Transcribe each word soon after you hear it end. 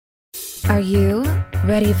Are you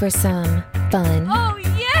ready for some fun? Oh,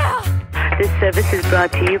 yeah! This service is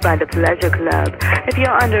brought to you by the Pleasure Club. If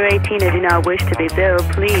you're under 18 and do not wish to be billed,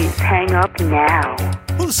 please hang up now.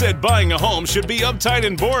 Who said buying a home should be uptight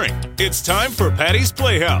and boring? It's time for Patty's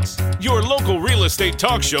Playhouse, your local real estate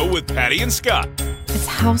talk show with Patty and Scott. It's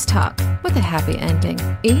house talk with a happy ending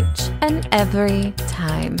each and every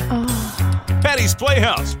time. Patty's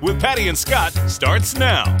Playhouse with Patty and Scott starts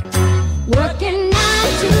now. Working 9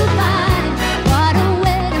 to 5, what a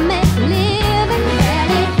way to make a living.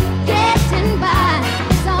 Barely getting by,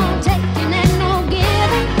 it's all taking and no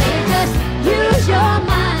giving. They just use your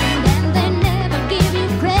mind and they never give you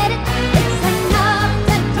credit. It's enough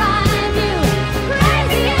to drive you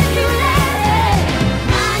crazy if you let it.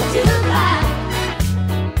 9 to 5.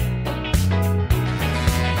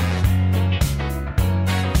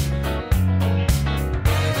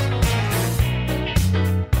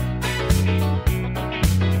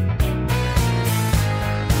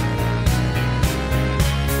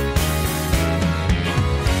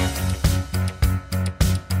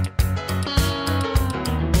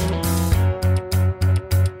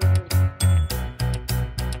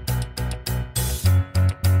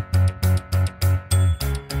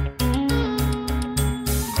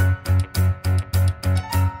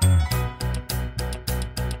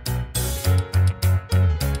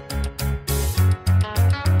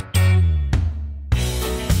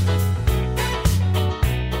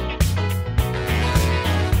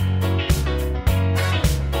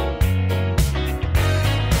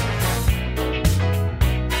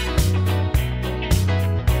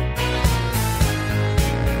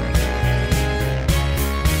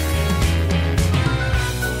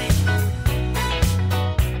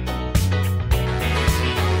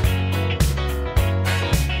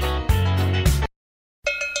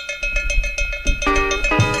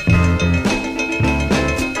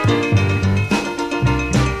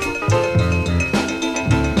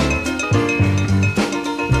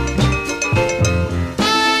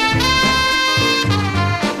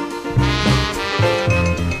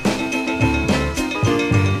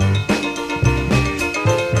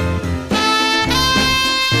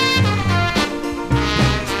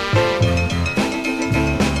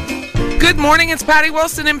 Good morning, it's Patty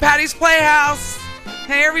Wilson in Patty's Playhouse.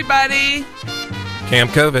 Hey, everybody.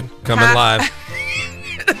 Camp COVID, coming live.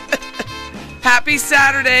 Happy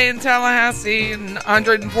Saturday in Tallahassee and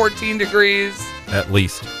 114 degrees. At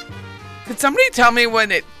least. Could somebody tell me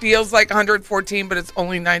when it feels like 114, but it's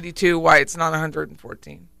only 92, why it's not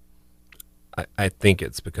 114? I think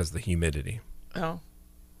it's because of the humidity. Oh.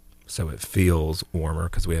 So it feels warmer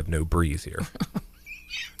because we have no breeze here.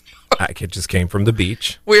 It just came from the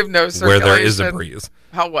beach. We have no circulation. Where there is a breeze.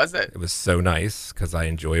 How was it? It was so nice because I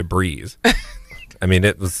enjoy a breeze. I mean,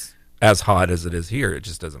 it was as hot as it is here. It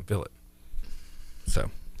just doesn't feel it. So.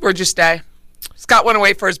 Where'd you stay? Scott went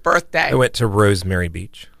away for his birthday. I went to Rosemary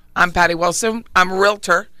Beach. I'm Patty Wilson. I'm a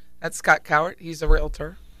realtor. That's Scott Cowart. He's a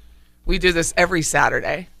realtor. We do this every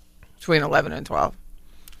Saturday between 11 and 12.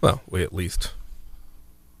 Well,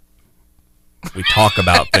 we talk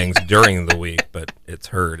about things during the week, but it's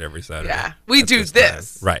heard every Saturday. Yeah, we do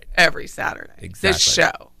this right every Saturday. Exactly. This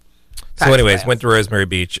show. So anyways, went to Rosemary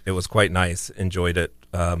Beach. It was quite nice. Enjoyed it.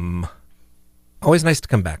 Always nice to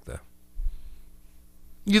come back, though.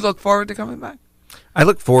 You look forward to coming back? I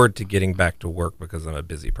look forward to getting back to work because I'm a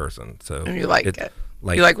busy person. So and you like it.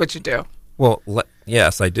 You like what you do. Well,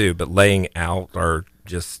 yes, I do. But laying out or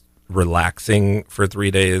just relaxing for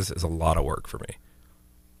 3 days is a lot of work for me.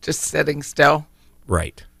 Just sitting still.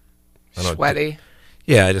 Right. Sweaty.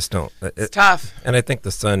 Yeah, I just don't. It's tough. And I think the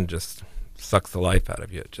sun just sucks the life out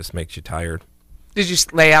of you. It just makes you tired. Did you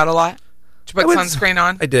lay out a lot? Did you put sunscreen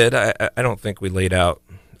on? I did. I don't think we laid out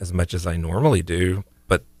as much as I normally do,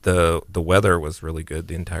 but the weather was really good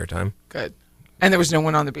the entire time. Good. And there was no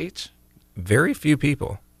one on the beach? Very few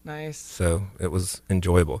people. Nice. So it was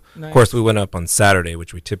enjoyable. Nice. Of course, we went up on Saturday,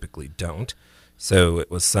 which we typically don't. So it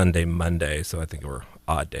was Sunday, Monday. So I think it were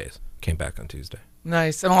odd days. Came back on Tuesday.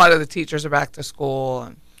 Nice. And a lot of the teachers are back to school.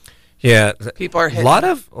 And yeah. People are hitting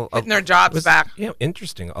their jobs back. Yeah,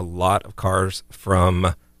 interesting. A lot of cars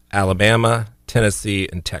from Alabama, Tennessee,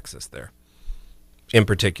 and Texas there. In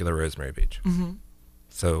particular, Rosemary Beach. Mm-hmm.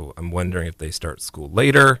 So I'm wondering if they start school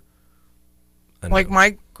later. Like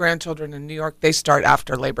my grandchildren in New York, they start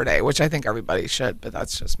after Labor Day, which I think everybody should, but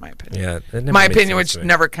that's just my opinion. Yeah, my opinion, which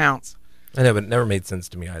never counts. I know, but it never made sense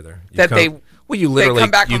to me either. You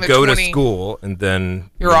go to school and then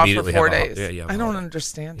you're off for 4 days. I don't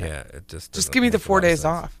understand that. Yeah, it just give me the 4 days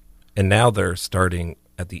off. And now they're starting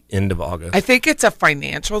at the end of August. I think it's a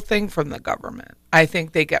financial thing from the government. I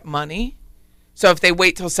think they get money So if they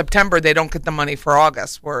wait till September, they don't get the money for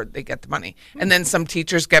August where they get the money. And then some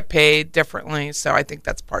teachers get paid differently. So I think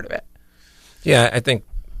that's part of it. Yeah, I think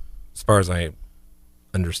as far as I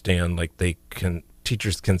understand, like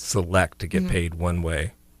teachers can select to get paid one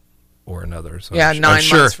way or another. So Yeah, I'm 9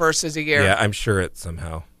 sure, months versus a year. Yeah, I'm sure it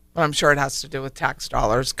somehow, But I'm sure it has to do with tax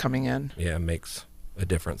dollars coming in. makes a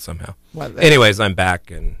difference somehow. Well, Anyways, I'm back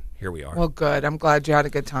and here we are. Well, good. I'm glad you had a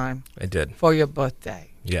good time I did. for your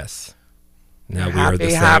birthday. Yes. Now Happy, we are the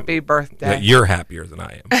same. happy birthday. You're happier than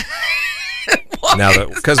I am. Now that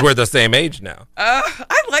because we're the same age now.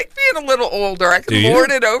 I like being a little older. I Do can you?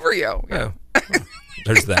 lord it over you. Yeah. Well,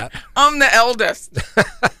 there's that. I'm the eldest.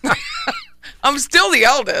 I'm still the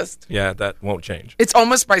eldest. Yeah, that won't change. It's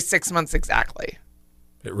almost by 6 months exactly.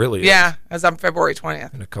 It really is. Yeah, as I'm February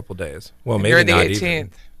 20th. In a couple days. Well, And maybe you're the not 18th.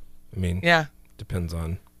 even. I mean, Yeah. depends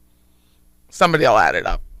on. Somebody will add it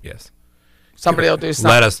up. Yes. Somebody will do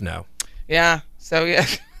something. Let us know. Yeah. So, yeah.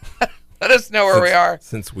 Let us know where we are.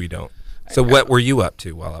 Since we don't. So what were you up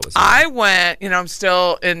to while I was there? I went, I'm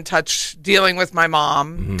still in touch dealing with my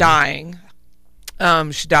mom dying.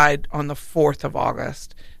 She died on the 4th of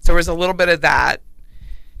August. So there was a little bit of that.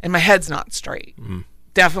 And my head's not straight.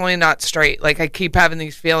 Definitely not straight. Like I keep having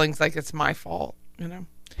these feelings like it's my fault,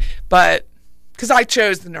 But because I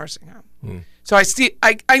chose the nursing home. So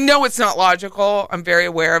I know it's not logical. I'm very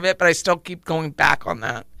aware of it, but I still keep going back on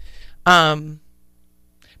that.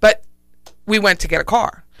 But we went to get a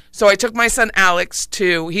car. So I took my son Alex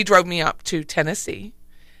he drove me up to Tennessee,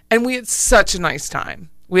 and we had such a nice time.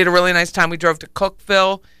 We had a really nice time. We drove to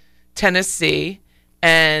Cookeville, Tennessee,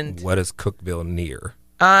 and What is Cookeville near?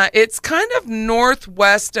 it's kind of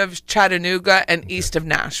northwest of Chattanooga and east of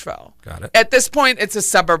Nashville. Got it. At this point, it's a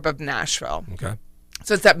suburb of Nashville. Okay.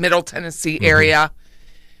 So it's that middle Tennessee area.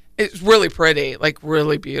 It's really pretty, like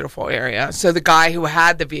really beautiful area. So the guy who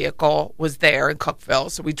had the vehicle was there in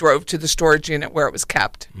Cookeville. So we drove to the storage unit where it was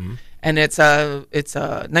kept. And it's a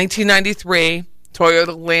 1993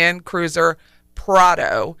 Toyota Land Cruiser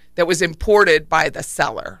Prado that was imported by the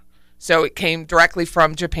seller. So it came directly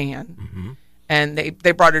from Japan. And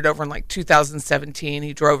they brought it over in like 2017.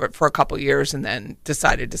 He drove it for a couple years and then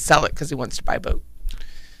decided to sell it because he wants to buy a boat.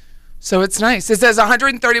 So it's nice. It says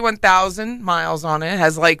 131,000 miles on it. It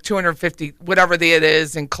has like 250, whatever it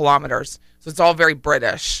is in kilometers. So it's all very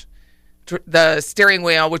British. The steering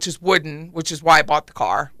wheel, which is wooden, which is why I bought the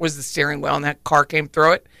car, was the steering wheel, and that car came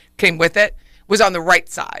with it, was on the right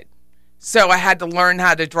side. So I had to learn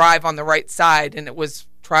how to drive on the right side, and it was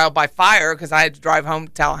trial by fire because I had to drive home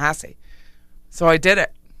to Tallahassee. So I did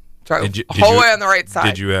it. Drove the whole way on the right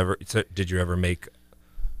side. Did you ever make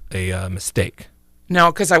a mistake? No,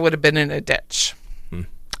 because I would have been in a ditch. And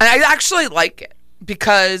I actually like it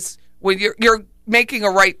because when you're making a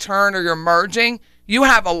right turn or you're merging, you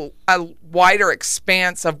have a wider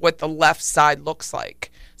expanse of what the left side looks like.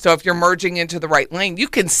 So if you're merging into the right lane, you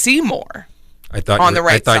can see more. I thought On you the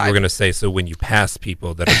right were side. going to say, so when you pass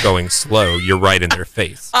people that are going slow, you're right in their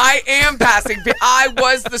face. I am passing. I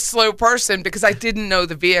was the slow person because I didn't know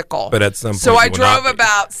the vehicle. But at some point, so I you will not drove be.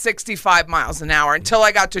 about 65 miles an hour until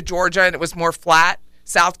I got to Georgia and it was more flat,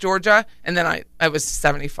 South Georgia, and then I was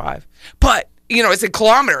 75. But it's in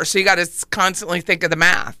kilometers, so you got to constantly think of the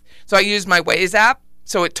math. So I used my Waze app,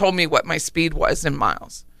 so it told me what my speed was in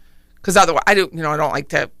miles. Because otherwise, I don't like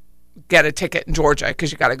to get a ticket in Georgia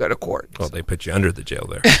because you got to go to court. Well, they put you under the jail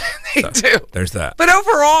there. They do. There's that. But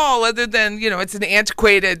overall, other than, it's an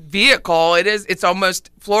antiquated vehicle, it's almost,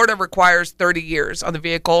 Florida requires 30 years on the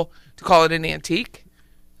vehicle to call it an antique.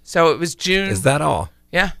 So it was June. Is that all?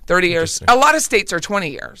 Yeah, 30 years. A lot of states are 20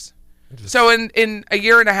 years. So in a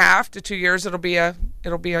year and a half to 2 years, it'll be a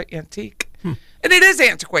antique. And it is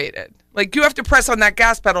antiquated. Like you have to press on that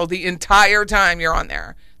gas pedal the entire time you're on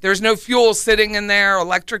there. There's no fuel sitting in there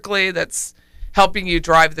electrically that's helping you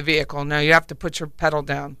drive the vehicle. No, you have to put your pedal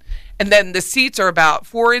down. And then the seats are about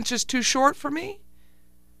 4 inches too short for me.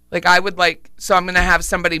 Like so I'm going to have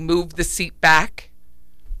somebody move the seat back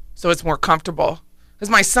so it's more comfortable. Because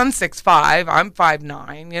my son's 6'5", I'm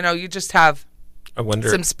 5'9". You just have I wonder.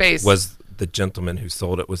 some space. Was the gentleman who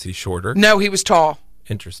sold it, was he shorter? No, he was tall.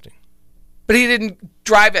 Interesting. But he didn't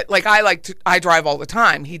drive it like I drive all the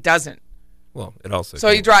time. He doesn't. Well, it also. So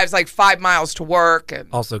he drives like 5 miles to work. And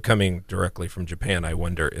Also coming directly from Japan, I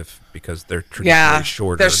wonder if, because they're traditionally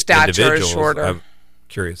shorter their stature is individuals, shorter. I'm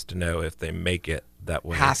curious to know if they make it that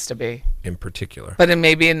way. Has to be. In particular. But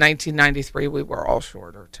maybe in 1993, we were all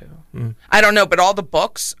shorter too. I don't know, but all the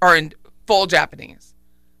books are in full Japanese.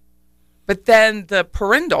 But then the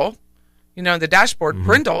parental, the dashboard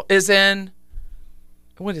parental is in,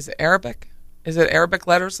 what is it, Arabic? is it Arabic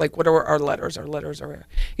letters? Like, what are our letters? Our letters are,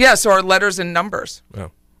 yeah, so our letters and numbers,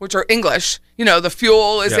 which are English. You know, the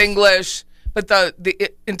fuel is English, but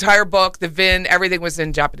the entire book, the VIN, everything was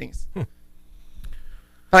in Japanese. But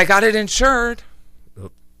I got it insured.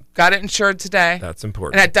 Got it insured today. That's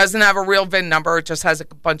important. And it doesn't have a real VIN number. It just has a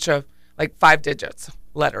bunch of, like, 5 digits,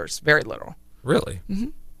 letters, very little. Really? Mm-hmm.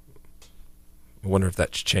 I wonder if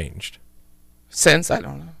that's changed. Since, I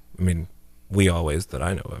don't know. I mean, we always, that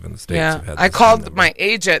I know of in the States, have had I this called number. my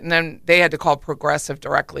agent, and then they had to call Progressive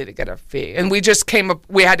directly to get a fee. And we just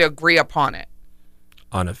we had to agree upon it.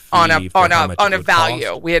 On a fee On for how much a it would value.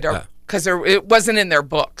 cost? We had to, because it wasn't in their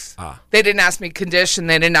books. They didn't ask me condition.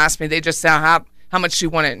 They didn't ask me. They just said how much you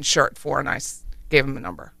want it insured for, and I gave them a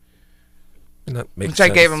number. And that makes Which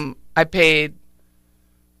sense. I gave them. I paid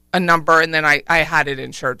a number, and then I had it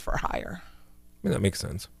insured for higher. I mean, that makes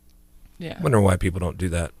sense. Yeah. I wonder why people don't do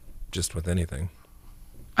that just with anything.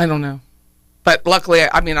 I don't know. But luckily,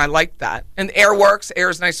 I mean, I like that. And air works. Air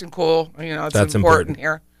is nice and cool. You know, That's important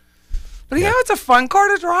here. But yeah, it's a fun car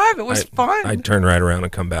to drive. It was fun. I'd turn right around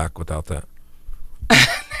and come back without that.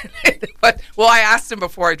 But, well, I asked him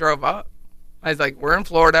before I drove up. I was like, we're in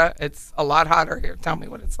Florida. It's a lot hotter here. Tell me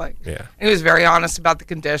what it's like. Yeah. And he was very honest about the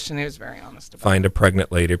condition. He was very honest about Find a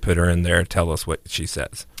pregnant lady, put her in there, tell us what she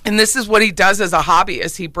says. And this is what he does as a hobby,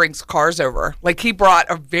 is he brings cars over. Like, he brought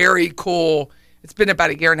a very cool, it's been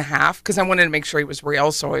about 1.5 years, because I wanted to make sure he was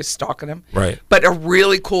real, so I was stalking him. Right. But a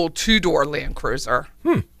really cool 2-door Land Cruiser,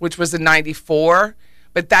 which was a 94,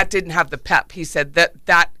 but that didn't have the pep. He said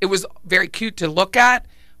that it was very cute to look at,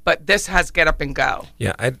 but this has get up and go.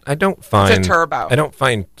 Yeah, I don't find... It's a turbo. I don't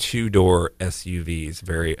find 2-door SUVs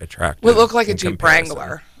very attractive. Well, it looked like a in Jeep comparison.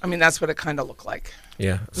 Wrangler. I mean, that's what it kind of looked like.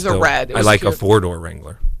 Yeah. It was a red. It I was like cute. a 4-door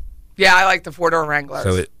Wrangler. Yeah, I like the 4-door Wranglers.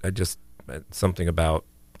 So something about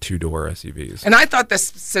 2-door SUVs. And I thought the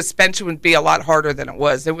suspension would be a lot harder than it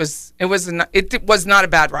was. It was not a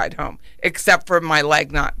bad ride home, except for my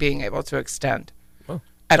leg not being able to extend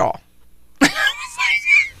at all.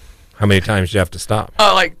 How many times do you have to stop?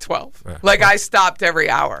 Oh, like 12. Yeah. Like, I stopped every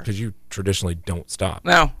hour. Because you traditionally don't stop.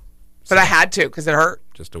 No, but I had to because it hurt.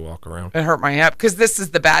 Just to walk around. It hurt my hip because this is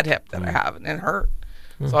the bad hip that I have, and it hurt.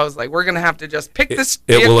 So I was like, we're going to have to just pick this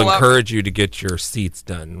It will vehicle up. encourage you to get your seats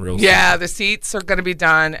done real soon. Yeah, the seats are going to be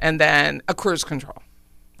done, and then a cruise control,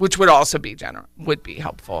 which would also be would be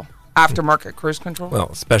helpful. Aftermarket cruise control. Well,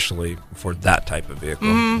 especially for that type of vehicle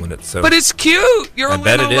when it's so. But it's cute. You're I a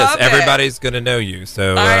bet little it is. love it. Everybody's going to know you.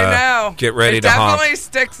 So I know. Get ready it to honk. definitely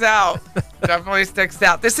sticks out. Definitely sticks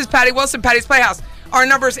out. This is Patty Wilson, Patty's Playhouse. Our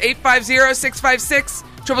number is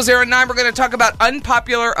 850-656-0009. We're going to talk about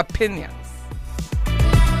unpopular opinions.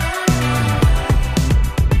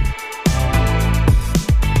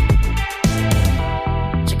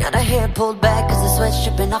 She got her hair pulled back cause the sweat's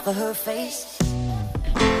dripping off of her face.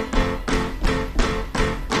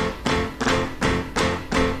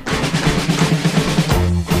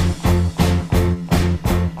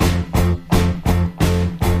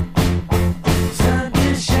 Sun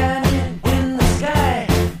is shining in the sky.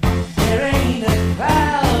 There ain't a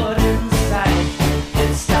cloud in sight.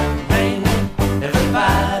 It's stopped raining.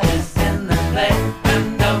 Everybody's in the play.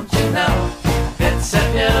 And don't you know, it's a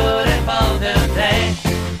beautiful new day.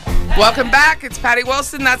 Welcome back. It's Patty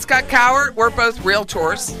Wilson. That's Scott Cowart. We're both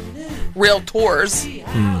realtors.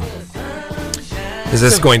 Is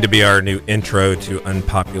this going to be our new intro to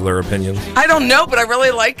unpopular opinions? I don't know, but I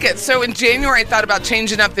really like it. So in January, I thought about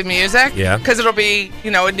changing up the music. Yeah. Because it'll be,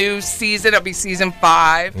 a new season. It'll be season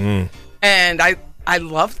 5. And I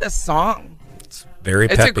love this song. It's very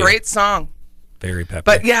peppy. It's a great song. Very peppy.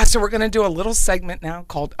 But yeah, so we're going to do a little segment now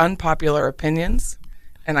called Unpopular Opinions.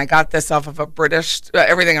 And I got this off of a British,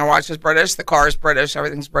 everything I watch is British. The car is British.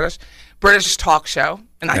 Everything's British talk show.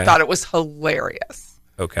 And I thought it was hilarious.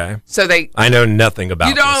 Okay. So I know nothing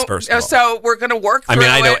about this, first of all. So we're going to work through it.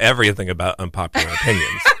 I know everything about unpopular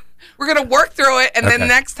opinions. We're going to work through it. And Okay. then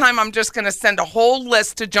next time I'm just going to send a whole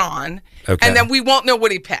list to John. Okay. And then we won't know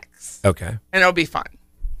what he picks. Okay. And it'll be fun.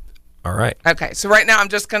 All right. Okay. So right now I'm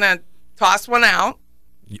just going to toss one out.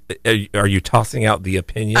 Are you tossing out the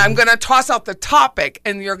opinion? I'm going to toss out the topic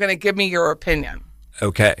and you're going to give me your opinion.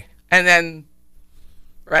 Okay. And then,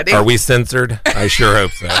 ready? Are we censored? I sure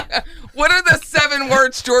hope so. What are the 7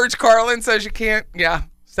 words George Carlin says you can't? Yeah.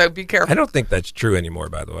 So be careful. I don't think that's true anymore,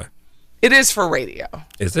 by the way. It is for radio.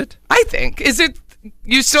 Is it? I think. Is it?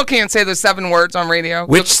 You still can't say the 7 words on radio?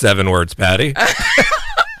 Which 7 words, Patty?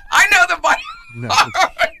 I know the one. No,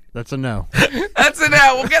 that's a no. That's a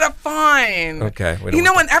no. We'll get a fine. Okay.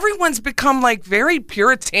 And everyone's become like very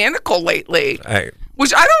puritanical lately.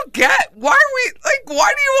 Which I don't get. Why do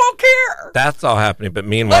you all care? That's all happening. But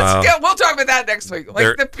meanwhile, We'll talk about that next week.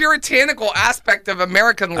 Like the puritanical aspect of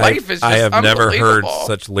American life is just I have never heard unbelievable.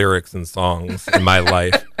 such lyrics and songs in my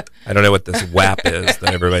life. I don't know what this WAP is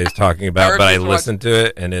that everybody's talking about, but I listened to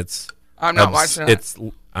it and it's. I'm not watching it.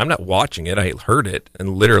 I'm not watching it. I heard it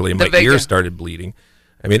and literally my ears started bleeding.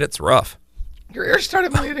 I mean, it's rough. Your ears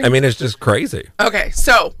started bleeding? I mean, it's just crazy. Okay,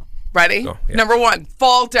 so, ready? Oh, yeah. Number 1,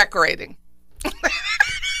 fall decorating.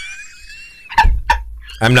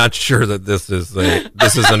 I'm not sure that this is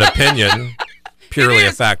an opinion, purely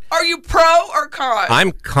a fact. Are you pro or con?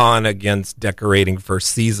 I'm con against decorating for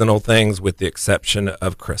seasonal things with the exception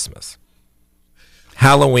of Christmas.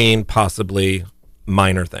 Halloween, possibly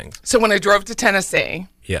minor things. So when I drove to Tennessee,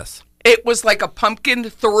 Yes. it was like a pumpkin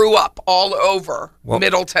threw up all over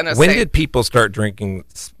Middle Tennessee. When did people start drinking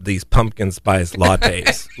these pumpkin spice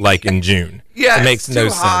lattes like in June? Yeah, it makes it's no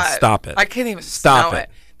too hot. sense. Stop it. I can't even Stop smell it. it.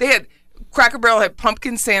 They had Cracker Barrel had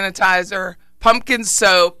pumpkin sanitizer, pumpkin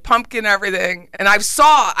soap, pumpkin everything, and I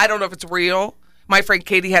don't know if it's real. My friend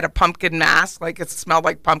Katie had a pumpkin mask, like it smelled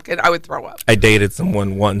like pumpkin. I would throw up. I dated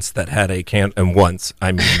someone once that had once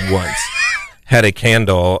had a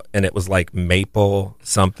candle and it was like maple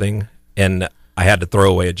something, and I had to throw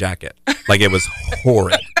away a jacket. Like it was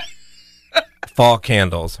horrid. Fall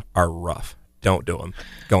candles are rough. Don't do them.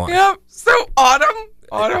 Go on. Yeah. So autumn.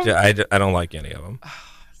 I don't like any of them.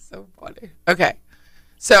 So funny. Okay.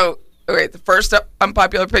 So, the first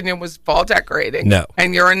unpopular opinion was fall decorating. No.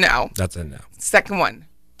 And you're a no. That's a no. Second one,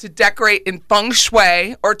 to decorate in feng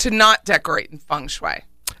shui or to not decorate in feng shui.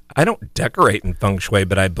 I don't decorate in feng shui,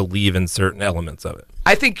 but I believe in certain elements of it.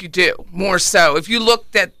 I think you do, more so. If you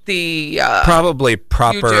looked at the... Probably you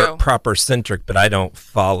proper centric, but I don't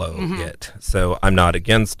follow Mm-hmm. it. So I'm not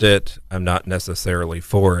against it. I'm not necessarily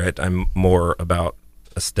for it. I'm more about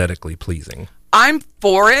aesthetically pleasing. I'm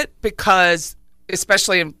for it because,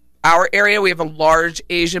 especially in our area, we have a large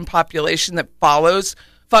Asian population that follows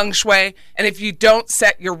feng shui. And if you don't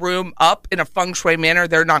set your room up in a feng shui manner,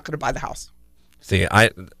 they're not going to buy the house. See,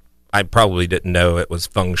 I probably didn't know it was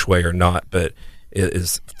feng shui or not, but it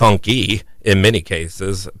is funky in many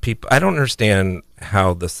cases. People, I don't understand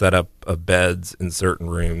how the setup of beds in certain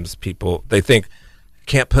rooms, they think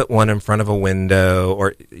can't put one in front of a window,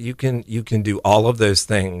 or you can do all of those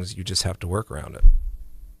things. You just have to work around it.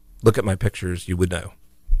 Look at my pictures, you would know.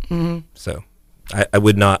 Mm-hmm. So I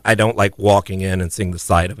would not. I don't like walking in and seeing the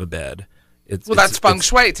side of a bed. That's feng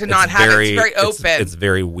shui to not have it. It's very open. It's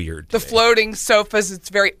very weird. The floating sofas, it's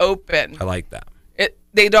very open. I like that.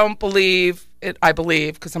 They don't believe it. I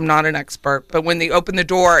believe, because I'm not an expert, but when they open the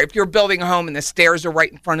door, if you're building a home and the stairs are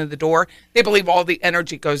right in front of the door, they believe all the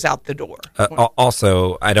energy goes out the door.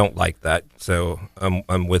 Also, I don't like that, so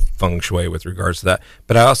I'm with feng shui with regards to that.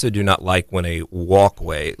 But I also do not like when a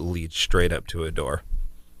walkway leads straight up to a door.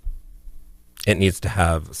 It needs to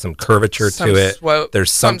have some curvature to it. Swope.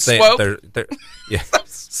 There's something. Some swope? Yeah,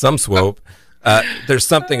 some swope. There's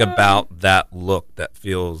something about that look that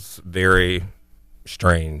feels very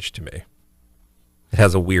strange to me. It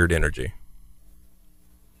has a weird energy.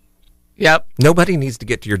 Yep. Nobody needs to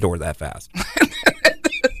get to your door that fast.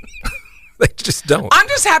 They just don't. I'm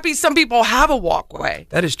just happy some people have a walkway.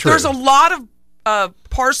 That is true. There's a lot of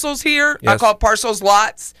parcels here. Yes. I call parcels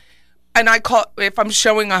lots. And if I'm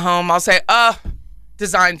showing a home, I'll say,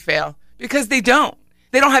 design fail. Because they don't.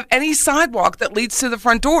 They don't have any sidewalk that leads to the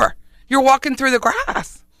front door. You're walking through the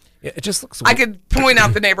grass. Yeah, it just looks. I could point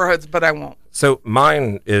out the neighborhoods, but I won't. So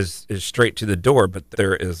mine is straight to the door, but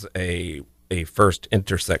there is a first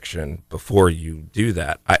intersection before you do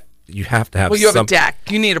that. You have to have. Well, you have a deck.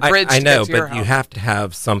 You need a bridge. I know, to get to your but you house. have to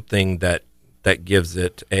have something that gives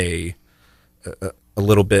it a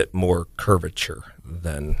little bit more curvature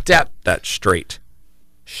than Depth. that straight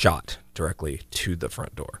shot directly to the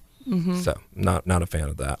front door. Mm-hmm. So not a fan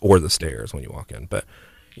of that, or the stairs when you walk in. But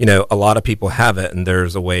a lot of people have it, and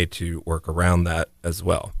there's a way to work around that as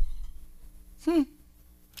well.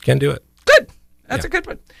 Can do it. Good. That's a good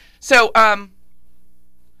one. So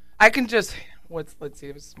I can just let's see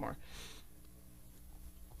if it's more.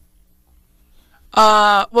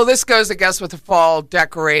 Well, this goes, I guess, with the fall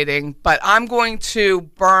decorating, but I'm going to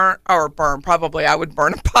probably I would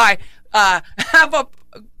burn a pie, have a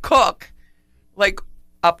cook like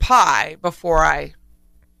a pie before I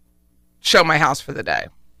show my house for the day.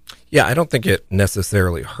 Yeah, I don't think it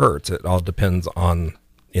necessarily hurts. It all depends on,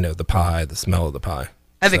 the pie, the smell of the pie.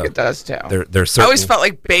 I think it does too. There's certain, I always felt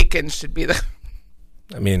like bacon should be the.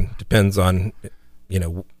 I mean, depends on,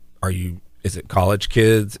 is it college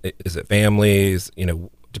kids? Is it families?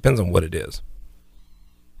 Depends on what it is.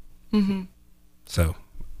 Mm-hmm. So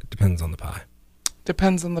it depends on the pie.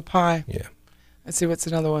 Depends on the pie. Yeah. Let's see, what's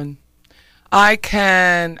another one? I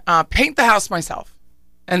can paint the house myself,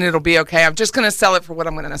 and it'll be okay. I'm just going to sell it for what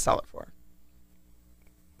I'm going to sell it for.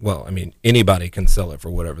 Well, I mean, anybody can sell it for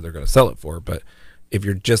whatever they're going to sell it for, but if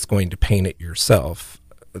you're just going to paint it yourself,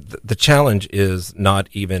 the challenge is not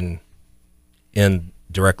even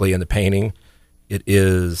directly in the painting. It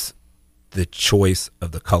is the choice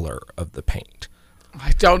of the color of the paint.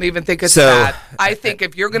 I don't even think it's that. I think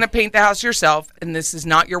if you're going to paint the house yourself, and this is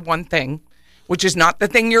not your one thing, which is not the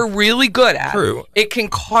thing you're really good at, True. It can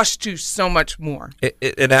cost you so much more.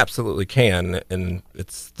 It absolutely can, and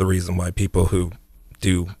it's the reason why people who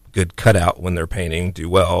do good cutout when they're painting do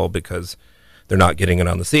well, because they're not getting it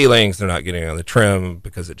on the ceilings, they're not getting it on the trim,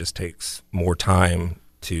 because it just takes more time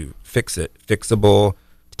to fix it. Fixable,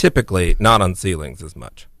 typically not on ceilings as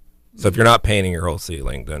much. So if you're not painting your whole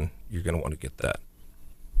ceiling, then you're going to want to get that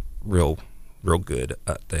real good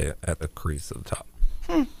at the crease of the top.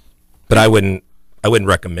 But I wouldn't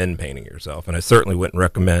recommend painting yourself, and I certainly wouldn't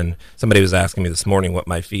recommend. Somebody was asking me this morning what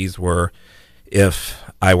my fees were if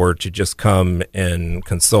I were to just come and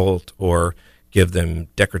consult or give them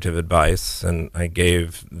decorative advice, and I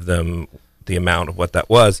gave them the amount of what that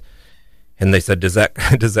was, and they said, does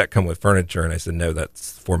that come with furniture? And I said, no,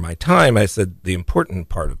 that's for my time. I said, the important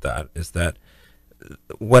part of that is that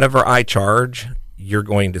whatever I charge, you're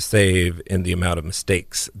going to save in the amount of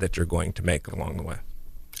mistakes that you're going to make along the way.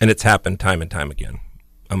 And it's happened time and time again.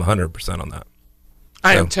 I'm 100% on that.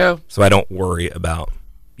 I am too. So I don't worry about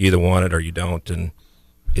you either want it or you don't, and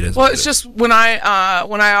it is. Well, it's just when I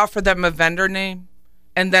offer them a vendor name,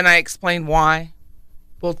 and then I explain why.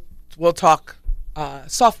 We'll talk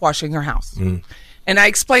soft washing your house, and I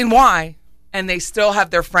explain why, and they still have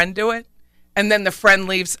their friend do it, and then the friend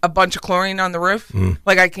leaves a bunch of chlorine on the roof.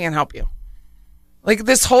 Like, I can't help you. Like,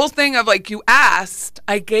 this whole thing of, like, you asked,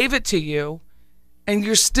 I gave it to you, and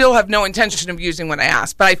you still have no intention of using what I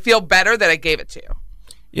asked, but I feel better that I gave it to you.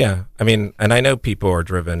 Yeah, I mean, and I know people are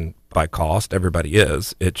driven by cost. Everybody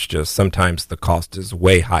is. It's just sometimes the cost is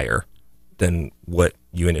way higher than what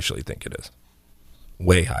you initially think it is.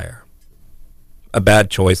 Way higher. A bad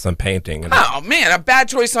choice on painting. Oh, man, a bad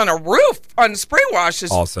choice on a roof on spray wash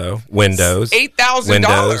is also windows. $8,000.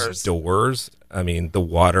 Windows, doors. I mean, the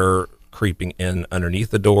water creeping in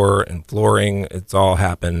underneath the door and flooring. It's all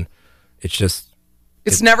happened. It's just.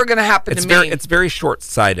 It's never going to happen to me. It's very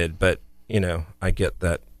short-sighted, but, you know, I get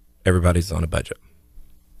that everybody's on a budget.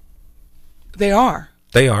 They are.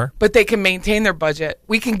 They are. But they can maintain their budget.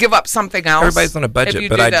 We can give up something else. Everybody's on a budget,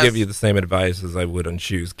 but I'd give you the same advice as I would on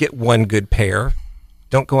shoes. Get one good pair.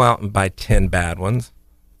 Don't go out and buy 10 bad ones.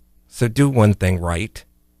 So do one thing right.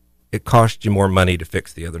 It costs you more money to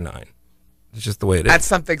fix the other 9. It's just the way it is. That's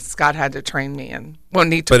something Scott had to train me in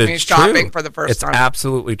when he took me shopping for the first time. It's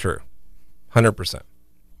absolutely true. 100%.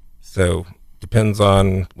 So depends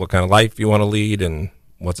on what kind of life you want to lead and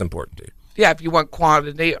what's important to you. Yeah, if you want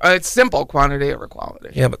quantity, it's simple quantity over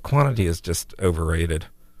quality. Yeah, but quantity is just overrated.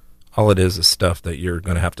 All it is stuff that you're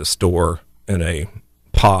going to have to store in a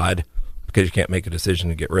pod because you can't make a decision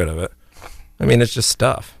to get rid of it. I mean, it's just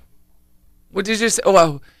stuff. What did you say?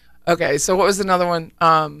 Oh, okay. So what was another one?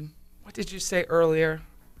 What did you say earlier?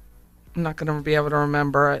 I'm not going to be able to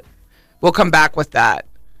remember it. We'll come back with that.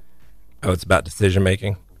 Oh, it's about decision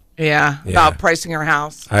making? Yeah, about pricing your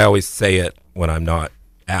house. I always say it when I'm not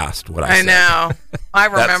asked what I say. I know. I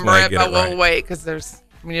remember it, but we'll right. wait because there's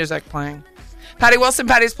music playing. Patty Wilson,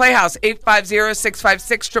 Patty's Playhouse,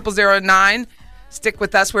 850-656-0009. Stick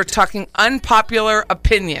with us. We're talking unpopular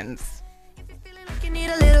opinions. You need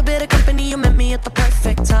a little bit of company. You met me at the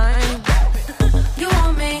perfect time. You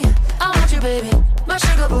want me, I want you, baby. My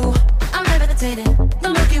sugar boo, I'm levitating. The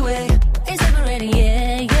Milky Way is separating.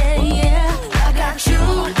 Yeah, yeah, yeah. I got you,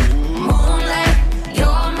 moonlight. You're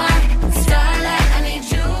my starlight. I need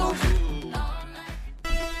you all night.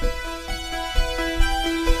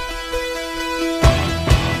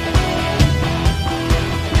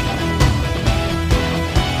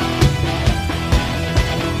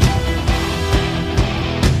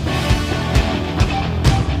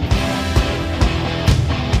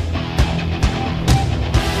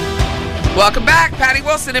 Welcome back, Patty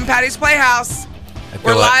Wilson and Patty's Playhouse.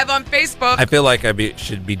 We're live on Facebook. I feel like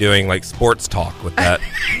should be doing like sports talk with that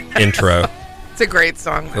intro. It's a great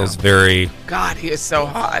song. Feels very. God, he is so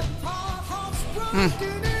hot.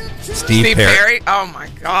 Steve Perry. Oh my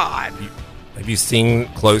God. Have you seen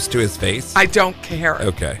close to his face? I don't care.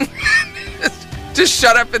 Okay. Just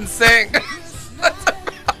shut up and sing.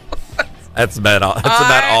 That's about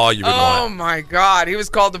all you would want. Oh my God. He was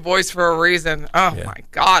called the voice for a reason. Oh my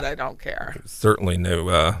God, I don't care. Certainly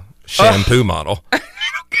no shampoo model. I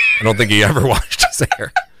don't think he ever washed his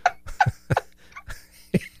hair.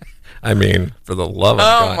 I mean, for the love of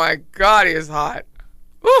God. Oh my God, he is hot.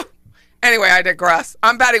 Woo. Anyway, I digress.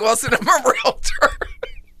 I'm Patty Wilson. I'm a realtor.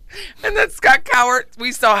 And then Scott Cowart.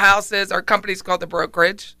 We sell houses. Our company's called The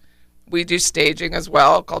Brokerage. We do staging as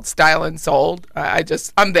well, called Style and Sold.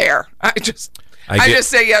 I'm there. I just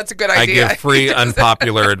say, yeah, it's a good idea. I give free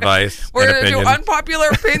unpopular advice. We're and going to do opinion. unpopular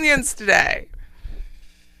opinions today.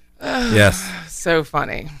 Yes. So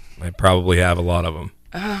funny. I probably have a lot of them.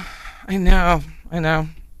 I know.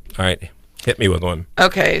 All right. Hit me with one.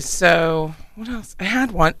 Okay, so what else? I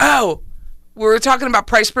had one. Oh, we were talking about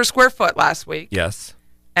price per square foot last week. Yes.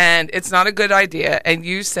 And it's not a good idea. And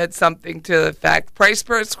you said something to the effect, price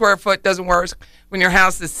per square foot doesn't work when your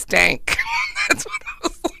house is stank. That's what I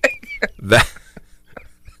was like.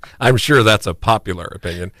 I'm sure that's a popular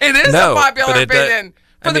opinion. It is a popular opinion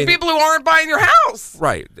for the mean, people who aren't buying your house.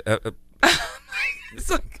 Right. It's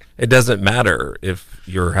like, It doesn't matter if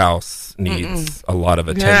your house needs a lot of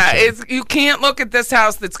attention. yeah, you can't look at this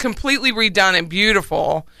house that's completely redone and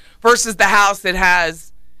beautiful versus the house that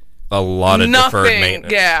has a lot of deferred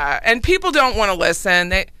maintenance. Yeah, and people don't want to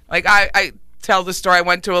listen. I tell the story. I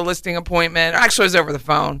went to a listing appointment. Actually, it was over the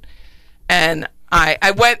phone, and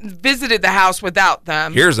I went and visited the house without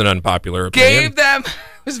them. Here's an unpopular opinion. Gave them.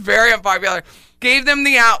 It was very unpopular. Gave them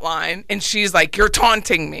the outline, and she's like, "You're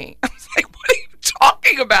taunting me." I was like, "What are you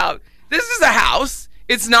talking about? This is a house.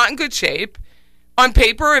 It's not in good shape. On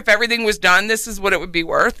paper, if everything was done, this is what it would be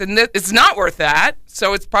worth, and it's not worth that.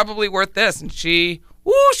 So it's probably worth this." And she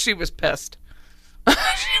was pissed.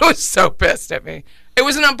 She was so pissed at me. It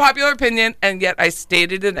was an unpopular opinion, and yet I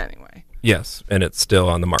stated it anyway. Yes, and it's still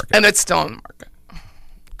on the market. And it's still on the market.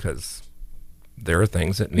 Because there are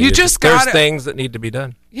things that need there's things that need to be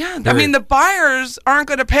done. Yeah, I mean, the buyers aren't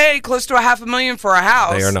going to pay close to $500,000 for a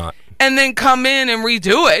house. They are not. And then come in and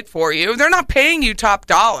redo it for you. They're not paying you top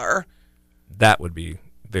dollar. That would be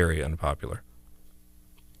very unpopular.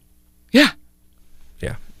 Yeah.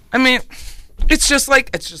 Yeah. I mean, it's just like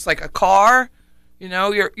a car. You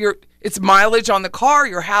know, it's mileage on the car.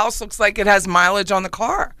 Your house looks like it has mileage on the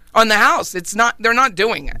car. On the house. It's not, they're not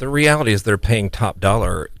doing it. The reality is they're paying top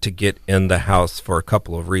dollar to get in the house for a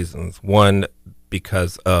couple of reasons. One,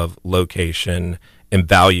 because of location and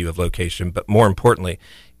value of location, but more importantly,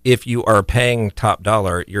 if you are paying top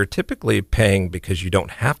dollar, you're typically paying because you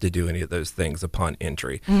don't have to do any of those things upon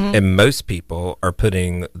entry. Mm-hmm. And most people are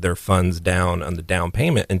putting their funds down on the down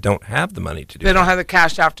payment and don't have the money to do They don't have the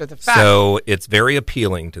cash after the fact. So it's very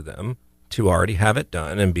appealing to them to already have it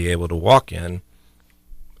done and be able to walk in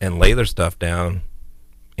and lay their stuff down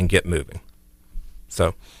and get moving.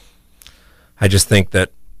 So I just think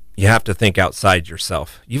that you have to think outside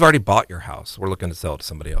yourself. You've already bought your house. We're looking to sell it to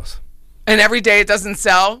somebody else. And every day it doesn't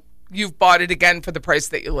sell, you've bought it again for the price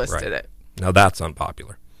that you listed it. Now that's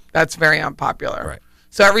unpopular. That's very unpopular. Right.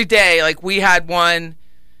 So every day, like we had one,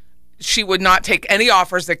 she would not take any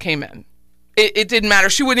offers that came in. It didn't matter.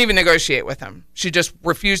 She wouldn't even negotiate with him. She just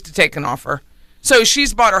refused to take an offer. So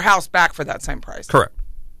she's bought her house back for that same price. Correct.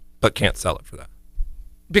 But can't sell it for that.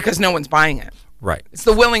 Because no one's buying it. Right. It's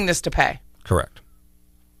the willingness to pay. Correct.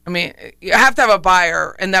 I mean, you have to have a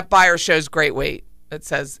buyer, and that buyer shows great weight that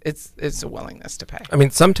says it's a willingness to pay. I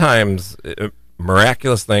mean, sometimes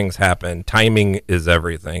miraculous things happen. Timing is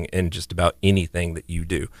everything in just about anything that you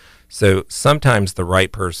do. So sometimes the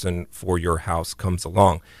right person for your house comes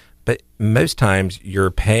along. But most times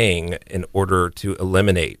you're paying in order to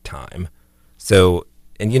eliminate time. So,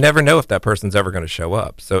 and you never know if that person's ever going to show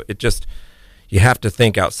up. So you have to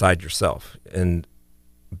think outside yourself. And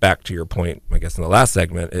back to your point, I guess in the last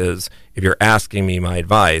segment, is if you're asking me my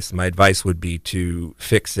advice would be to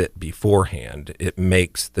fix it beforehand. It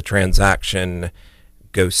makes the transaction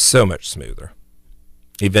go so much smoother.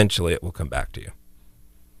 Eventually it will come back to you.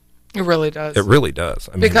 It really does. It really does.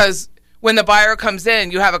 I mean, because when the buyer comes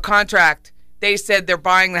in, you have a contract. They said they're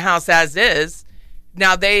buying the house as is.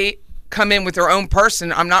 Now they come in with their own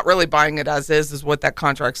person. I'm not really buying it as is what that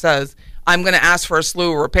contract says. I'm going to ask for a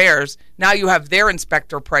slew of repairs. Now you have their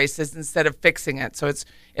inspector prices instead of fixing it. So it's,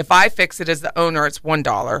 if I fix it as the owner, it's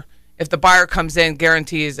 $1. If the buyer comes in,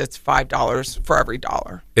 guarantees it's $5 for every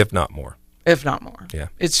dollar. If not more. If not more. Yeah.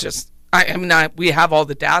 It's just, we have all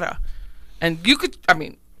the data. And you could,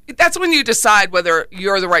 that's when you decide whether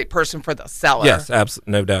you're the right person for the seller. Yes,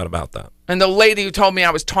 no doubt about that. And the lady who told me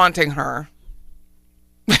I was taunting her,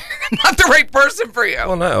 not the right person for you.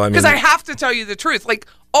 Well, no, because I have to tell you the truth. Like,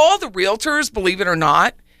 all the realtors, believe it or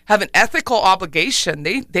not, have an ethical obligation.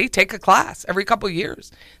 They take a class every couple of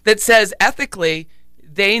years that says ethically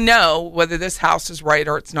they know whether this house is right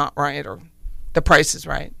or it's not right or the price is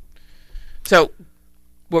right. So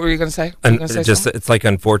What were you going to say? Were you And gonna say just something? it's like,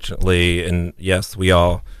 unfortunately, and yes, we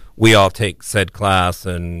all take said class,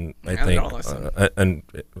 and I Yeah, they think, don't listen. and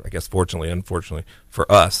I guess fortunately, unfortunately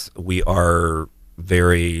for us, we are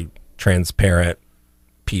very transparent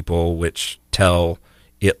people, which tell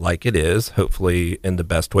it like it is, hopefully in the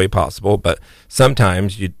best way possible. But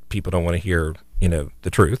sometimes people don't want to hear, the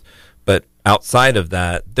truth. But outside of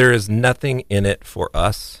that, there is nothing in it for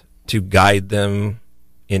us to guide them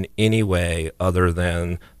in any way other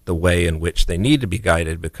than the way in which they need to be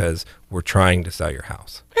guided, because we're trying to sell your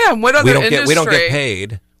house. Yeah, what other industry? We don't get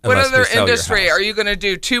paid. What unless other we sell your industry house. are you going to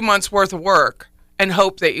do 2 months worth of work and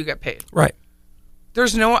hope that you get paid? Right.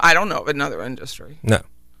 I don't know of another industry. No.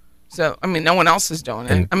 So, I mean, no one else is doing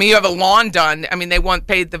it. And- I mean, you have a lawn done. I mean, they want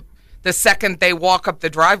paid the second they walk up the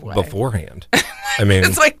driveway. Beforehand. I mean,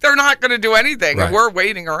 It's like they're not going to do anything, Right. and we're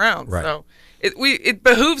waiting around. Right. So it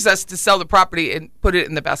behooves us to sell the property and put it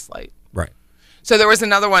in the best light. right. So there was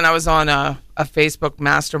another one. I was on a Facebook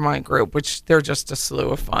mastermind group, which they're just a slew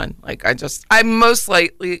of fun. Like I'm most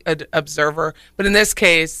likely an observer, but in this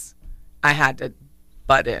case, I had to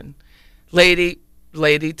butt in.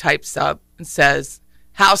 Lady types up and says,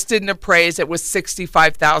 "House didn't appraise. It was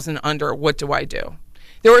 65,000 under. What do I do?"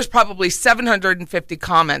 There was probably 750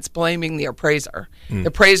 comments blaming the appraiser. The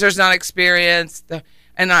appraiser's not experienced.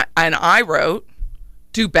 And I wrote,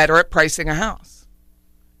 "Do better at pricing a house."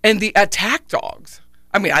 And the attack dogs,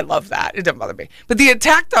 I mean, I love that. It doesn't bother me. But the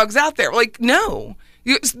attack dogs out there, like, no.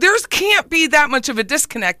 There can't be that much of a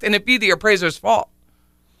disconnect and it be the appraiser's fault.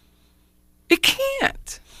 It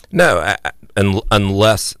can't. No,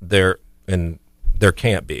 unless there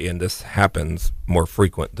can't be, and this happens more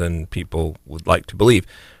frequent than people would like to believe.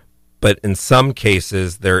 But in some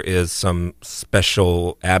cases, there is some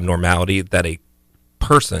special abnormality that a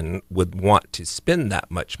person would want to spend that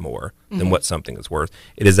much more than what something is worth.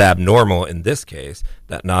 It is abnormal in this case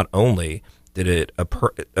that not only did it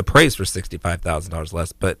appraise for $65,000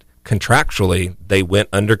 less, but contractually they went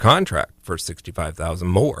under contract for $65,000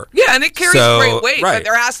 more. Yeah, and it carries So, great weight, right. but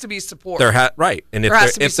there has to be support. Right, and There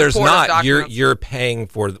has to be if there's supportive not, documents. you're paying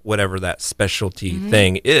for whatever that specialty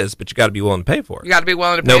thing is, but you got to be willing to pay for it. You got to be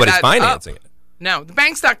willing to pay Nobody's that financing up. it. No, the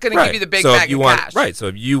bank's not going to give you the big so bag if you of want, cash. Right, so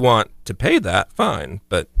if you want to pay that, fine,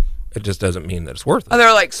 but it just doesn't mean that it's worth it.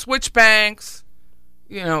 They're like switch banks,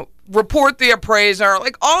 report the appraiser,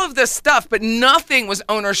 like all of this stuff, but nothing was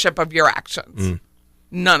ownership of your actions.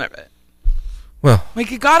 None of it. Well, Like,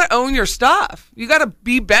 you got to own your stuff. You got to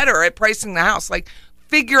be better at pricing the house. Like,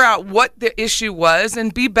 figure out what the issue was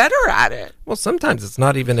and be better at it. well, sometimes it's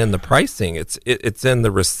not even in the pricing; it's in the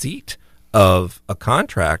receipt of a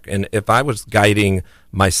contract. And if I was guiding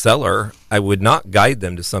my seller, I would not guide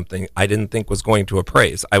them to something I didn't think was going to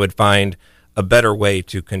appraise. I would find a better way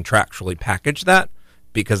to contractually package that,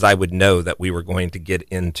 because I would know that we were going to get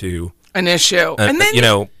into An issue. And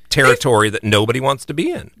then territory that nobody wants to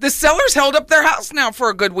be in. the sellers held up their house now for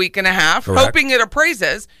a good week and a half, Correct. hoping it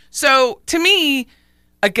appraises. So to me,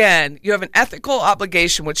 again, you have an ethical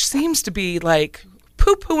obligation, which seems to be like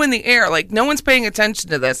poo-poo in the air. Like, no one's paying attention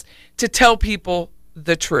to this, to tell people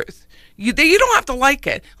the truth. You don't have to like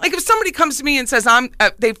it. Like, if somebody comes to me and says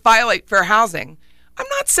they violate fair housing, I'm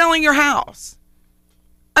not selling your house.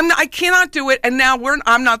 I cannot do it, and now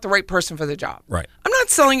I'm not the right person for the job. Right. I'm not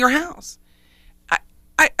selling your house.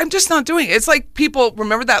 I'm just not doing it. It's like, people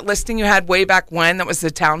remember that listing you had way back when that was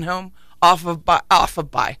the townhome off of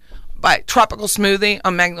by Tropical Smoothie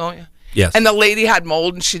on Magnolia. Yes. And the lady had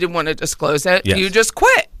mold and she didn't want to disclose it. Yes. You just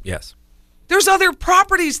quit. Yes. There's other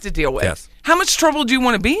properties to deal with. Yes. How much trouble do you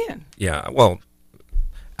want to be in? Yeah. Well,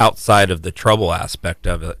 outside of the trouble aspect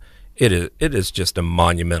of it, it is just a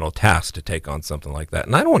monumental task to take on something like that.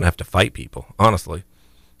 And I don't want to have to fight people, honestly.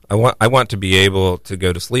 I want to be able to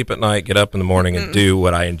go to sleep at night, get up in the morning, and do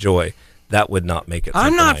what I enjoy. That would not make it. I'm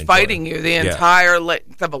something not I enjoy. fighting you the Yeah. entire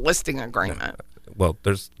length of a listing agreement. Well,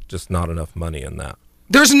 there's just not enough money in that.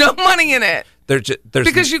 There's no money in it There's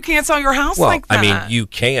because you can't sell your house well, like that. I mean, you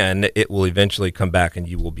can. It will eventually come back, and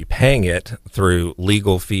you will be paying it through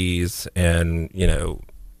legal fees and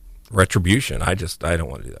retribution. I don't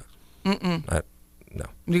want to do that. No.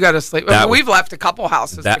 You got to sleep. That We've left a couple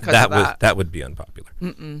houses because of that. That would be unpopular.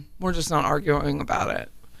 We're just not arguing about it.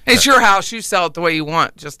 It's your house. You sell it the way you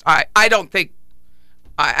want. Just I don't think.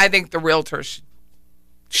 I think the realtors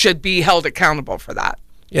should be held accountable for that.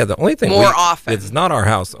 Yeah, the only thing More often. it's not our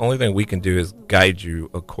house. The only thing we can do is guide you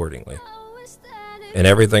accordingly, and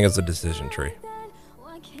everything is a decision tree.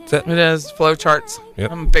 That's it. It is flow charts. Yep.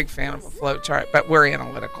 I'm a big fan of a flow chart, but we're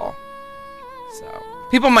analytical. So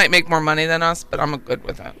People might make more money than us, but I'm good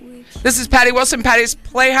with it. This is Patty Wilson, Patty's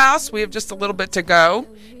Playhouse. We have just a little bit to go.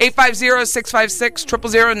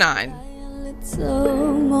 850-656-0009.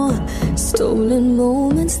 Little more stolen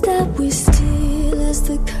moments that we steal as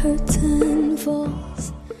the curtain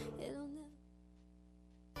falls.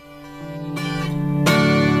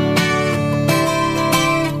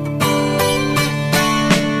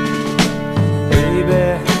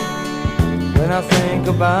 Baby, when I think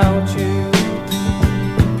about you, I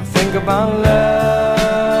think about love.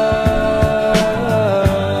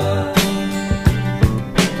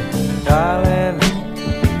 Darling,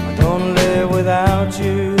 I don't live without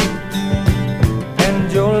you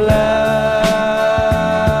and your love.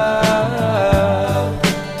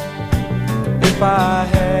 If I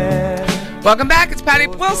had Welcome back. It's Patty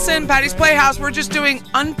Wilson, Patty's Playhouse. We're just doing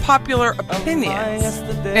unpopular opinions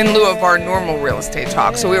in lieu of our normal real estate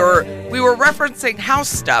talk. So we were referencing house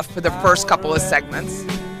stuff for the first couple of segments.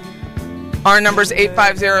 Our number is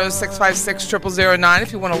 850-656-0009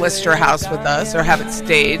 if you want to list your house with us or have it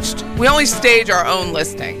staged. We only stage our own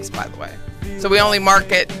listings, by the way. So we only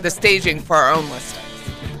market the staging for our own listings.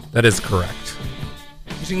 That is correct.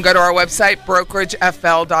 You can go to our website,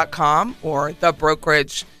 brokeragefl.com, or the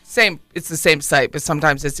brokerage. It's the same site, but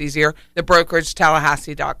sometimes it's easier.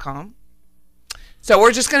 TheBrokerageTallahassee.com. So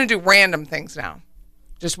we're just going to do random things now.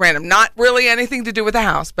 Just random. Not really anything to do with the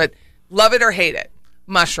house, but love it or hate it.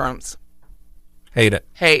 Mushrooms. Hate it.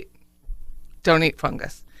 Hate. Don't eat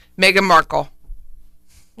fungus. Meghan Markle.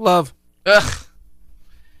 Love. Ugh.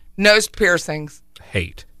 Nose piercings.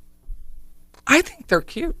 Hate. I think they're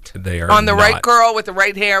cute. They are on the right not. girl with the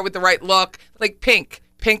right hair, with the right look. Like Pink.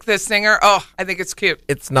 Pink, the singer. Oh, I think it's cute.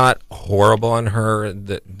 It's not horrible on her.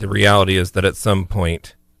 The reality is that at some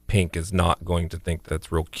point, Pink is not going to think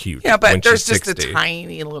that's real cute. Yeah, but when there's she's just 60. a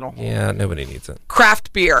tiny little hole. Yeah, nobody needs it.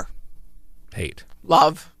 Craft beer. Hate.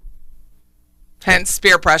 Love. Hence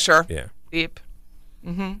peer pressure. Yeah. Deep.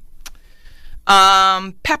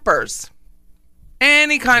 Peppers.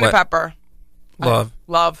 Any kind of What? pepper. Love.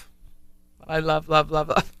 Love. I love.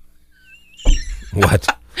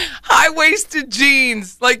 What? High-waisted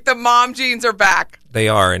jeans. Like the mom jeans are back. They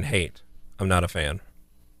are and hate. I'm not a fan.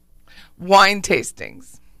 Wine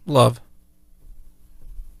tastings. Love.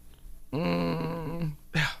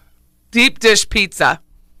 Deep dish pizza.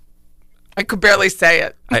 I could barely say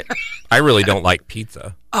it. I really don't like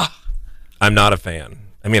pizza. I'm not a fan.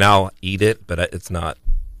 I mean, I'll eat it, but it's not.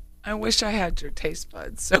 I wish I had your taste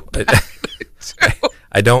buds so I- bad.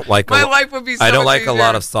 I don't like. My life would be so I don't much like a lot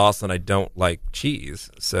easier. of sauce, and I don't like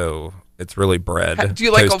cheese. So it's really bread. Do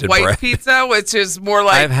you like toasted a white bread. pizza, which is more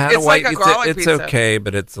like I've had it's a white. like a garlic it's pizza? okay,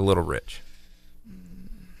 but it's a little rich.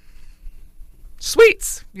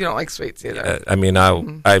 Sweets. You don't like sweets either. I mean,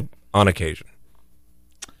 I on occasion.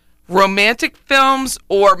 Romantic films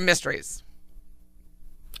or mysteries?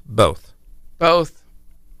 Both. Both.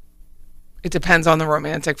 It depends on the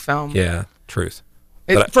romantic film. Yeah, truth.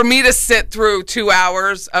 But For me to sit through 2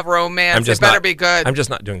 hours of romance, it better be good. I'm just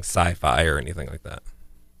not doing sci-fi or anything like that.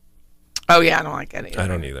 Oh yeah, I don't like any. I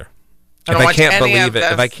don't either. I don't if I watch can't any believe of it, if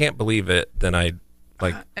those. I can't believe it, then I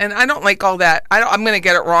like. And I don't like all that. I'm going to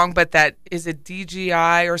get it wrong, but that is it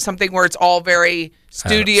DGI or something where it's all very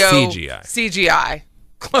studio CGI.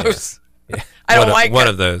 Close. Yeah. I don't like one it.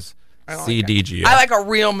 of those. I don't like it. CDGI. I like a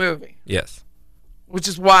real movie, Yes. which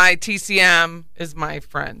is why TCM is my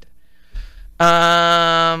friend.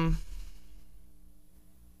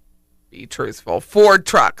 Be truthful. Ford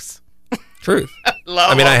trucks. Truth. Love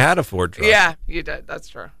I mean, them. I had a Ford truck. Yeah, you did. That's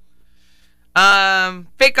true.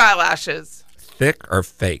 Fake eyelashes. Thick or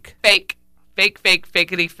fake? Fake.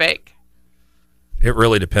 Fakety fake. It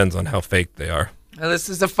really depends on how fake they are. Now, this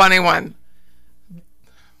is a funny one.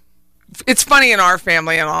 It's funny in our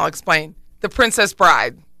family, and I'll explain. The Princess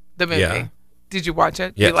Bride, the movie. Yeah. Did you watch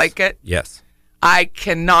it? Yes. You like it? Yes. I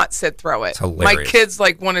cannot sit through it. It's hilarious. My kids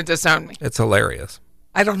want to disown me. It's hilarious.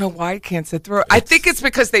 I don't know why I can't sit through it. I think it's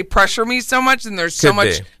because they pressure me so much, and there's so Could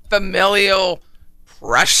much be. familial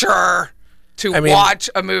pressure to watch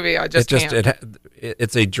a movie. I just can't.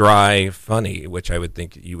 It's a dry funny, which I would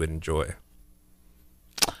think you would enjoy.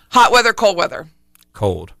 Hot weather, cold weather.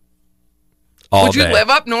 Cold. All Would you day. live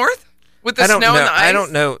up north with the I don't snow know. and the ice? I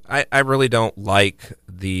don't know. I really don't like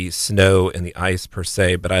the snow and the ice per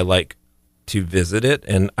se, but I like to visit it,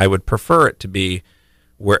 and I would prefer it to be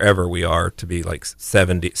wherever we are to be like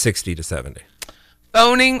 60 to 70.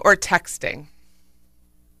 Phoning or texting?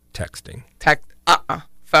 Texting.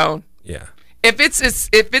 Phone. Yeah. If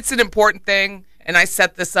it's an important thing, and I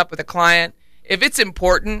set this up with a client, if it's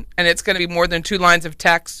important and it's going to be more than 2 lines of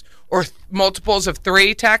text or multiples of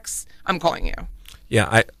 3 texts, I'm calling you.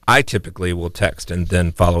 Yeah, I typically will text and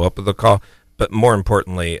then follow up with a call. But more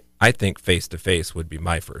importantly, I think face to face would be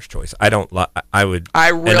my first choice. I don't. I would. I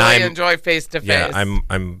really enjoy face to face. Yeah,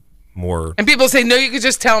 I'm more. And people say, no, you could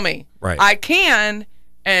just tell me. Right. I can,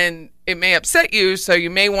 and it may upset you, so you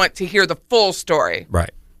may want to hear the full story.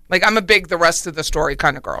 Right. Like, I'm a big the rest of the story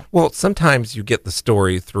kind of girl. Well, sometimes you get the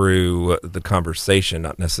story through the conversation,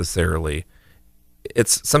 not necessarily.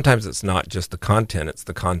 Sometimes it's not just the content; it's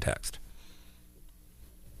the context.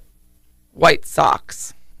 White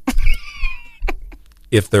socks.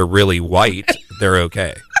 If they're really white, they're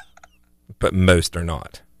okay, but most are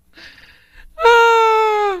not.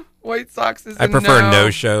 White socks is. I prefer no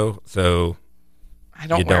show, so I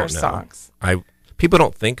don't you wear don't know. socks. People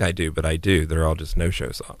don't think I do, but I do. They're all just no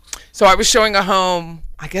show socks. So I was showing a home.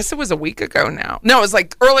 I guess it was a week ago now. No, it was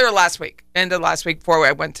like earlier last week, end of last week, before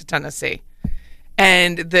I went to Tennessee.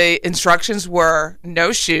 And the instructions were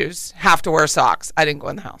no shoes, have to wear socks. I didn't go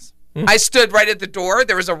in the house. I stood right at the door.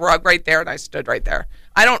 There was a rug right there, and I stood right there.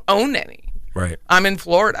 I don't own any. Right. I'm in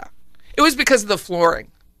Florida. It was because of the flooring.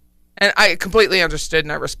 And I completely understood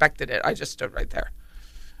and I respected it. I just stood right there.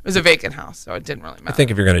 It was a vacant house, so it didn't really matter. I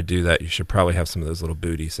think if you're going to do that, you should probably have some of those little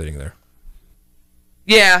booties sitting there.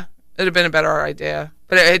 Yeah, it would have been a better idea.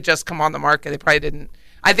 But it had just come on the market. They probably didn't.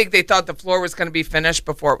 I think they thought the floor was going to be finished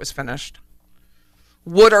before it was finished.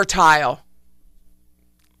 Wood or tile?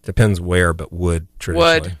 Depends where, but wood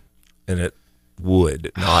traditionally. Wood. And it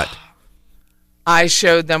would not. I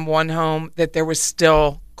showed them one home that there was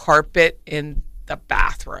still carpet in the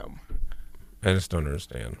bathroom. I just don't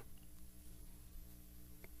understand.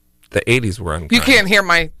 The 80s were unkind. You can't hear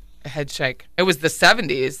my head shake. It was the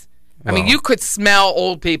 70s. I mean, Well, you could smell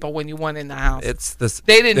old people when you went in the house. It's this.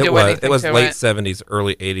 They didn't do anything It was to late it. 70s,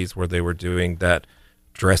 early 80s where they were doing that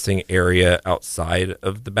dressing area outside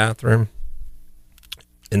of the bathroom.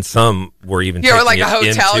 And some were even Yeah, or taking like a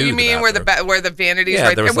it hotel, into you the mean, where bathroom. where the vanities Yeah,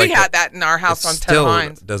 right there there. was We like had that in our house it on 10 still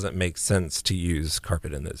Hines. doesn't make sense to use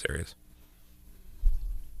carpet in those areas.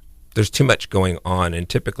 There's too much going on, and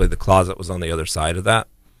typically the closet was on the other side of that,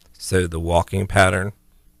 so the walking pattern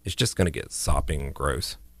is just going to get sopping and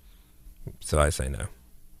gross. So I say no.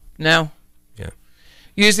 No. Yeah.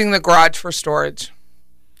 Using the garage for storage.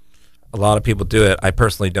 A lot of people do it. I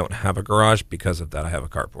personally don't have a garage because of that. I have a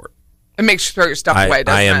carport. It makes you throw your stuff away,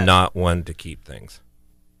 doesn't I am it? not one to keep things.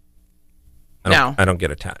 No. I don't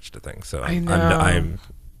get attached to things. So I know. I'm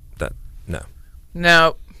that no.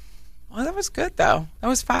 No. Well, that was good, though. That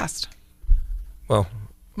was fast. Well,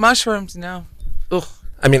 Mushrooms, no. Ugh.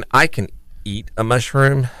 I mean, I can eat a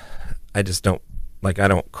mushroom. I just don't I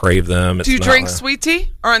don't crave them. Do you It's drink not sweet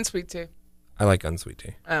tea or unsweet tea? I like unsweet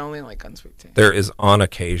tea. I only like unsweet tea. There is on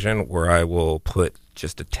occasion where I will put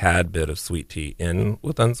just a tad bit of sweet tea in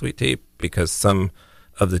with unsweet tea because some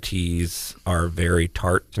of the teas are very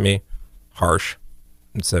tart to me, harsh.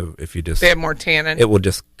 And so if you just... They have more tannin. It will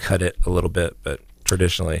just cut it a little bit, but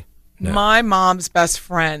traditionally, no. My mom's best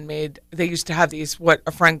friend they used to have these, what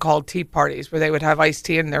a friend called tea parties, where they would have iced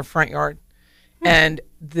tea in their front yard. And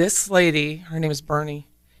this lady, her name is Bernie,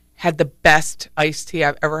 had the best iced tea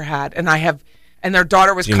I've ever had. And their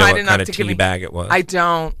daughter was Do you know kind what enough kind of to tea give me. bag it was? I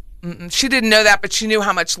don't. She didn't know that, but she knew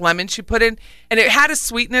how much lemon she put in. And it had a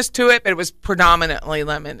sweetness to it, but it was predominantly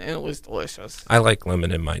lemon, and it was delicious. I like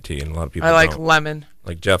lemon in my tea, and a lot of people I like don't. lemon.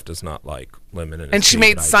 Like Jeff does not like lemon in his And she tea,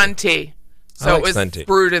 made but I sun do. tea. I So like it was sun tea.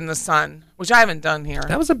 brewed in the sun, which I haven't done here.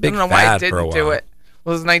 That was a big I don't know why I fad for didn't a do while. it.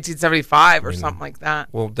 Well, it was 1975 or something like that.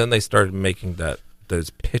 Well, then they started making those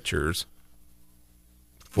pitchers.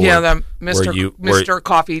 Yeah, the where Mr.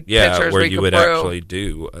 Coffee pitchers where we you could would brew. actually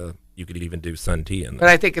do. You could even do sun tea in But there.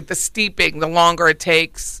 I think the steeping, the longer it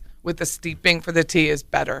takes with the steeping for the tea is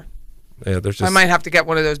better. Yeah, there's I just. might have to get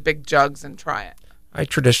one of those big jugs and try it. I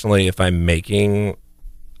traditionally, if I'm making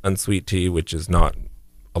unsweet tea, which is not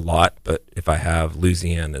a lot, but if I have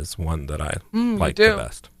Louisiana is one that I like do. the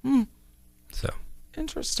best. So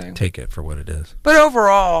Interesting. take it for what it is. But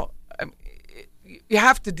overall, you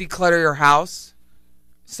have to declutter your house.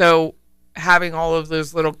 So having all of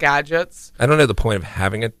those little gadgets, I don't know the point of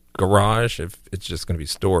having a garage if it's just going to be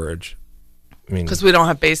storage. I mean, because we don't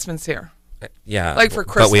have basements here. yeah, Like for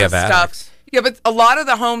but Christmas we have stuff. attics. Yeah, but a lot of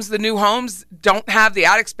the homes, the new homes, don't have the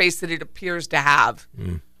attic space that it appears to have.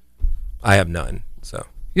 I have none, so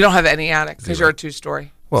You don't have any attic because Zero. you're a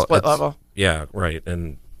 2-story split it's- level. Yeah, right.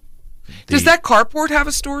 And Does that carport have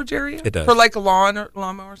a storage area? It does. For like a lawn or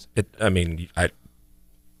lawnmowers? I mean,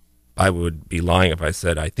 I would be lying if I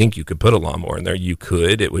said I think you could put a lawnmower in there. You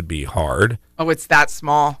could. It would be hard. Oh, it's that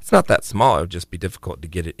small. It's not that small. It would just be difficult to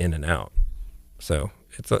get it in and out. So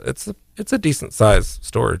it's a decent size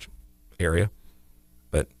storage area.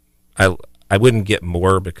 But I I wouldn't get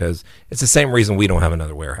more because it's the same reason we don't have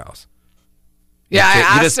another warehouse. Yeah,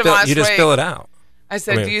 I asked him last You just week. fill it out. I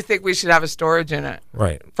said, I mean- do you think we should have a storage in it?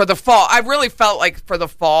 Right. For the fall. I really felt like for the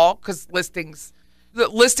fall, because the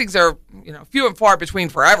listings are, few and far between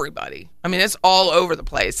for everybody. I mean, it's all over the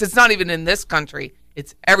place. It's not even in this country.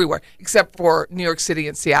 It's everywhere, except for New York City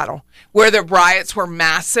and Seattle, where the riots were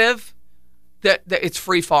massive, that it's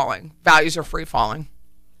free falling. Values are free falling.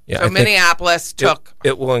 Yeah, So I think Minneapolis took...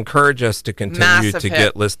 It will encourage us to continue Massive to hit.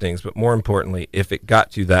 get listings, but more importantly, if it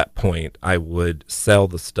got to that point, I would sell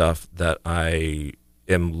the stuff that I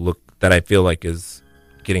feel like is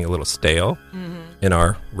getting a little stale in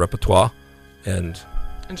our repertoire, and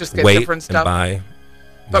just get wait different stuff. and buy.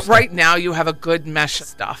 But right now you have a good mesh of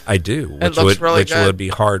stuff. I do, which looks really good. would be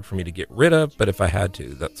hard for me to get rid of, but if I had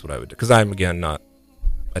to, that's what I would do. Because I'm, again, not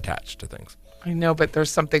attached to things. I know, but there's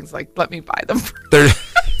some things like, let me buy them. There-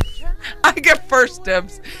 I get first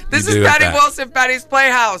dibs. This You is do Patty that. Wilson, Patty's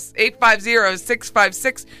Playhouse,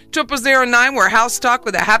 850-656-0009. We're House Talk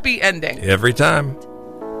with a happy ending. Every time.